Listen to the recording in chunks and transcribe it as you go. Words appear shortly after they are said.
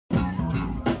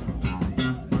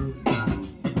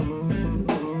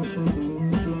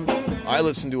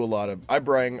I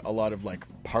bring a lot of like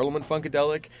Parliament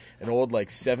Funkadelic and old like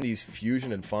 70s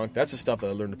fusion and funk. That's the stuff that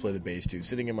I learned to play the bass to.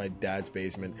 Sitting in my dad's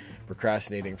basement,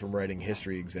 procrastinating from writing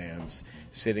history exams,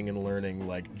 sitting and learning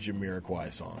like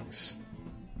Jamiroquai songs.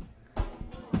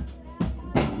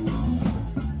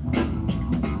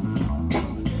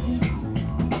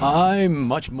 I'm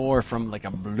much more from like a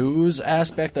blues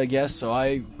aspect, I guess. So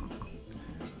I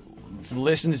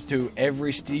listened to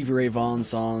every Stevie Ray Vaughan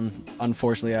song.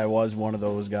 Unfortunately, I was one of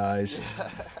those guys.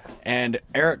 And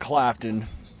Eric Clapton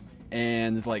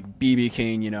and like B.B.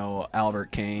 King, you know,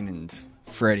 Albert King and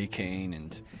Freddie King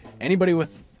and anybody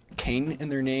with King in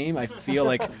their name, I feel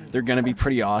like they're going to be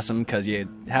pretty awesome because you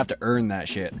have to earn that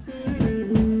shit.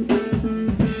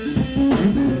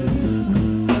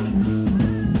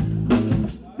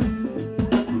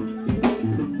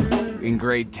 In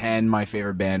grade 10, my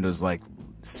favorite band was like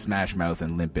Smash Mouth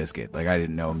and Limp Bizkit. Like I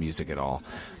didn't know music at all.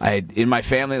 In my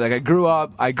family, like I grew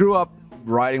up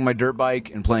riding my dirt bike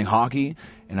and playing hockey,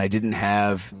 and I didn't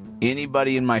have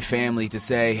anybody in my family to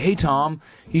say, "Hey Tom,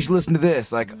 you should listen to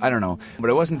this." Like I don't know.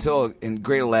 But it wasn't until in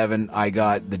grade 11 I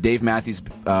got the Dave Matthews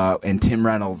and Tim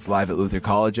Reynolds Live at Luther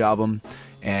College album,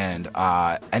 and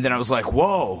then I was like,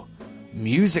 "Whoa,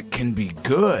 music can be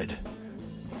good."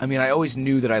 I mean, I always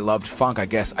knew that I loved funk, I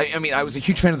guess. I mean, I was a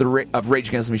huge fan of Rage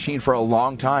Against the Machine for a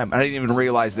long time, and I didn't even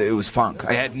realize that it was funk.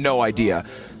 I had no idea.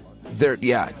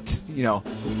 You know.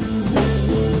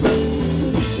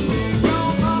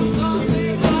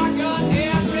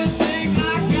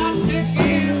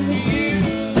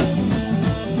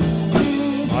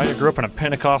 I grew up in a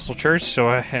Pentecostal church, so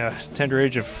at a tender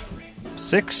age of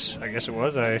 6, I guess it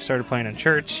was, I started playing in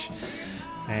church.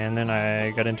 And then I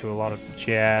got into a lot of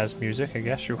jazz music, I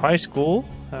guess, through high school.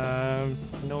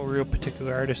 No real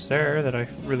particular artist there that I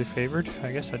really favored.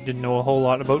 I guess I didn't know a whole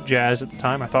lot about jazz at the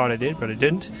time. I thought I did, but I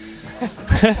didn't.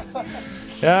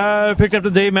 I picked up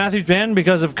the Dave Matthews Band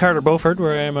because of Carter Beauford,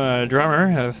 where I'm a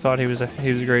drummer. I thought he was a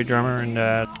great drummer. And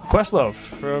Questlove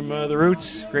from The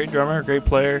Roots, great drummer, great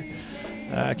player.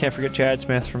 I can't forget Chad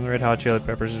Smith from the Red Hot Chili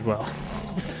Peppers as well.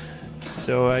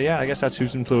 So, I guess that's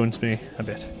who's influenced me a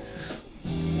bit.